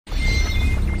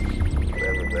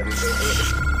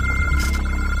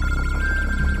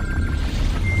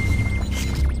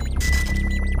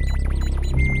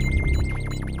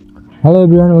Hello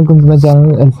everyone, welcome to my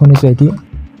channel Alphonic IT,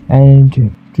 and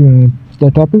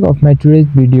the topic of my today's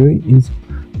video is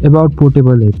about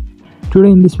portable apps.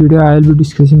 Today in this video I will be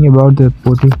discussing about the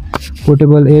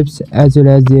portable apps as well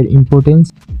as their importance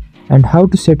and how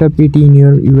to set up it in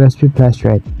your USB flash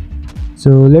drive. So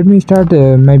let me start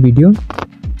my video.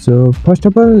 So first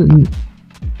of all,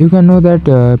 you can know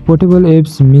that portable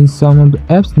apps means some of the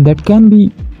apps that can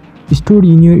be stored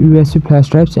in your USB flash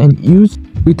drives and used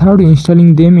without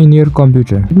installing them in your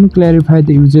computer. Let me clarify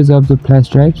the uses of the flash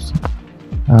drives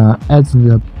as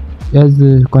the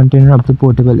container of the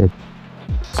portable app.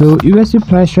 So USB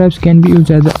flash drives can be used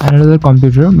as another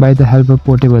computer by the help of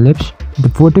portable apps. The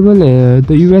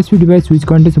USB device which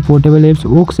contains the portable apps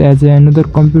works as another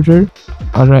computer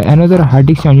or another hard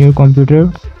disk on your computer,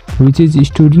 which is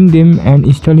storing them and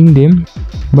installing them,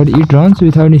 but it runs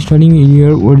without installing in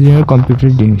your original computer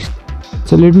disk.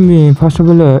 So let me first of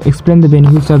all explain the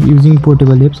benefits of using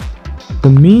portable apps. The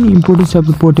main importance of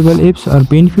the portable apps or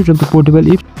benefit of the portable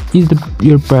apps is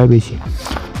your privacy.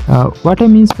 What I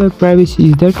mean by privacy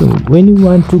is that when you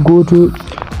want to go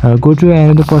to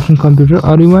another person's computer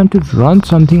or you want to run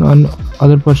something on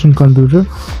other person's computer,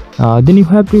 then you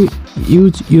have to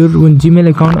use your own Gmail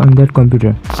account on that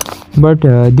computer. But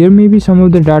there may be some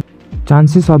of the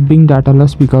chances of being data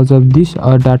loss because of this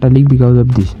or data leak because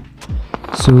of this.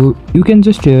 So you can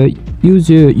just use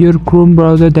your Chrome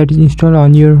browser that is installed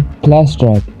on your flash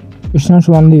drive. It's not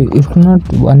only with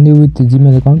the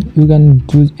Gmail account. You can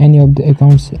choose any of the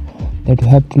accounts that you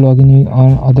have to log in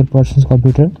on other person's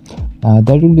computer.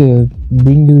 That will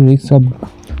bring you risks of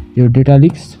your data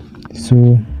leaks.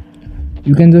 So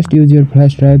you can just use your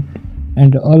flash drive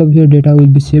and all of your data will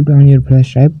be saved on your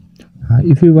flash drive.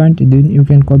 If you want, then you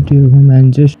can come to your home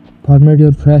and just format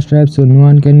your flash drive so no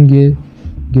one can get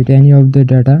any of the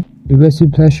data.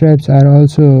 USB flash drives are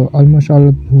also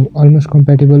almost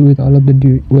compatible with all of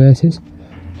the OSs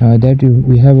that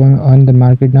we have on the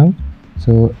market now.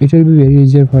 So it will be very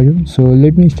easier for you. So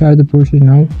let me start the process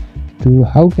now to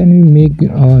how can we make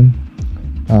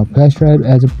a flash drive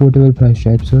as a portable flash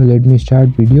drive. So let me start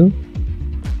video.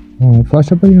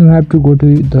 First of all, you have to go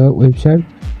to the website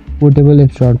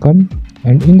portableapps.com,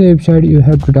 and in the website you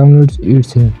have to download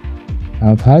its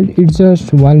file. It's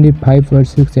just only 5 or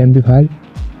 6 MB file.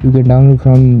 You can download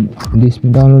from this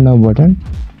download now button.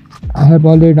 I have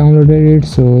already downloaded it,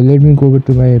 so let me go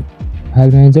to my file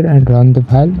manager and run the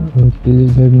file. Okay,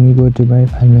 let me go to my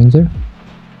file manager.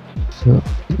 So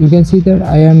you can see that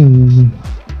I am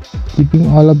keeping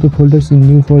all of the folders in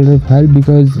new folder file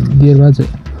because there was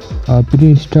a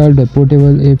pre-installed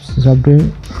portable apps software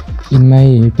in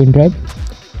my pen drive.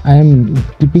 I am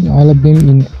keeping all of them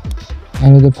in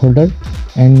another folder,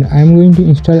 and I am going to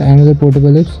install another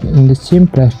portable apps in the same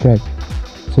flash drive.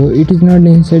 So it is not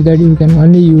necessary that you can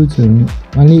only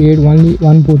add only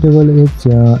one portable apps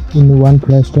in one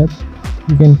flash drive.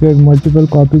 You can create multiple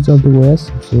copies of the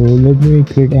OS. So let me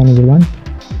create another one.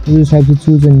 You just have to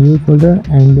choose a new folder,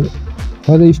 and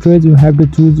for the storage you have to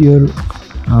choose your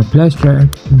flash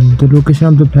drive, the location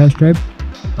of the flash drive,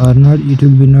 or not it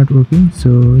will be not working. So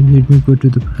let me go to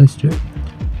the flash drive.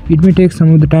 It may take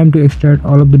some of the time to extract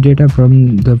all of the data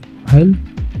from the file,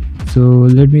 so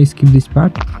let me skip this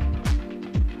part.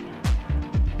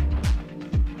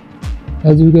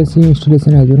 As you can see,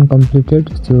 installation has been completed.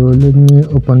 So let me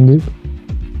open it.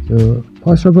 So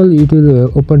first of all, it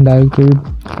will open directory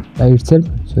by itself,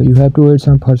 so you have to wait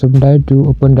for some time to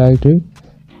open directory.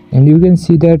 And you can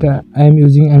see that I am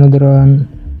using another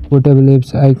one portable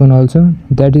apps icon also.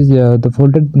 That is the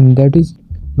folder that is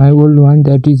my old one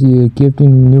that is kept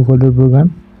in new folder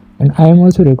program. And I am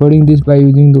also recording this by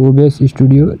using the OBS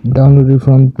Studio downloaded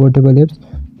from portable apps.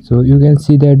 So you can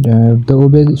see that the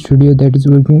OBS Studio that is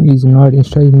working is not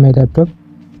installed in my laptop.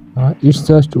 It's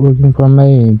just working from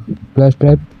my flash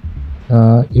drive.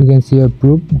 You can see a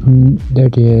proof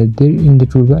that there in the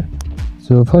toolbar.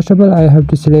 So first of all, I have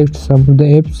to select some of the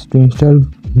apps to install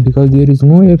because there is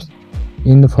no apps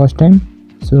in the first time.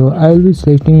 So I will be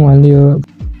selecting only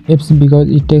apps because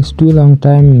it takes too long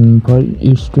time for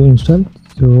it to install.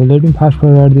 So let me fast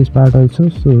forward this part also,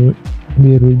 so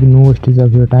there will be no wastage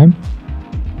of your time.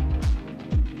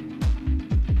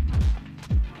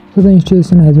 So the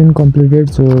installation has been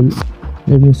completed. So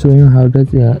let me show you how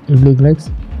does it look like.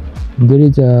 There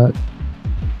is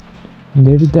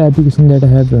the application that I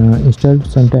have installed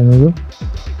some time ago.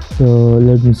 So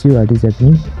let me see what is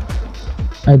happening.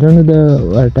 I don't know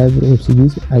the type of apps it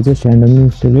is. I just randomly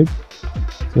installed it.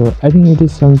 So I think it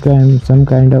is some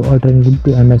kind of alternative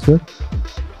to MS Word.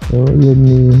 So let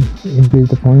me increase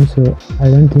the font. So I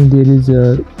don't think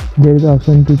there is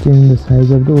option to change the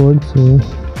size of the word. So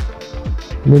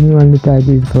Let me only type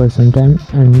it for some time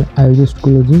and I'll just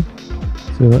close it.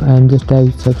 So I'm just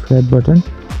type subscribe button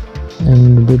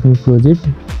and let me close it.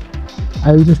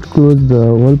 I'll just close the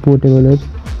whole portable apps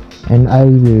and I'll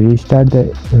restart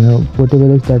the portable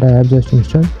apps that I have just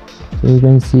installed. So you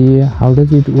can see how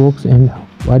does it works and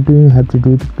what do you have to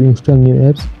do to install new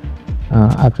apps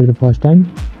after the first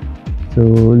time. So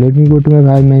let me go to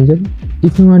my file manager.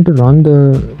 If you want to run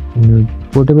the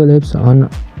portable apps on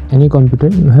any computer,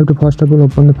 you have to first of all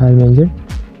open the file manager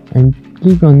and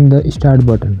click on the start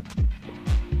button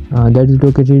that is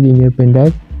located in your pen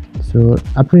drive. So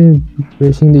after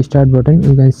pressing the start button,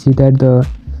 you can see that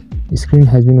the screen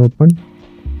has been opened.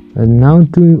 Now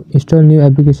to install new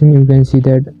application, you can see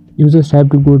that you just have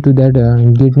to go to that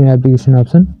get new application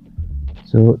option.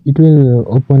 So it will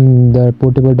open the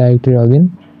portable directory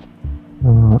again.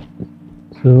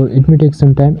 So it may take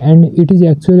some time and it is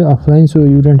actually offline, so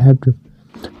you don't have to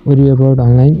worry about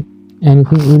online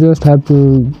anything. You just have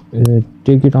to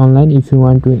take it online if you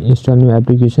want to install new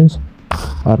applications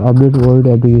or update old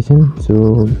application.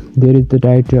 So there is the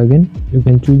directory again. You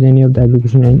can choose any of the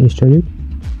application and install it,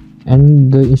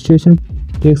 and the installation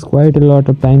takes quite a lot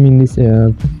of time in this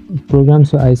program.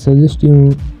 So I suggest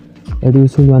you that you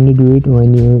should only do it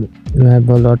when you have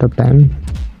a lot of time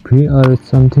free or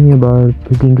something about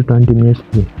 15 to 20 minutes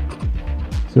free.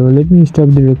 So let me stop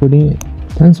the recording.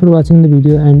 Thanks for watching the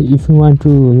video, and if you want to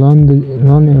learn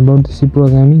about the C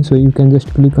programming, so you can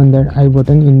just click on that I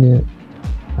button in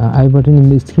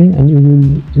the screen and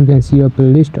you can see a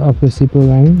playlist of the C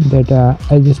programming that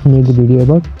I just made the video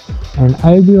about, and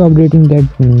I will be updating that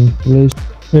playlist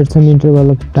at some interval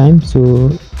of time. So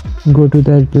go to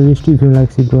that playlist if you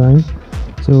like C programming.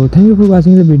 So thank you for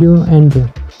watching the video and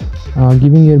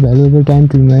giving your valuable time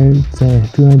to my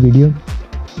video.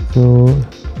 So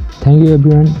thank you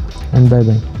everyone and bye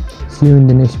bye. See you in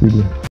the next video.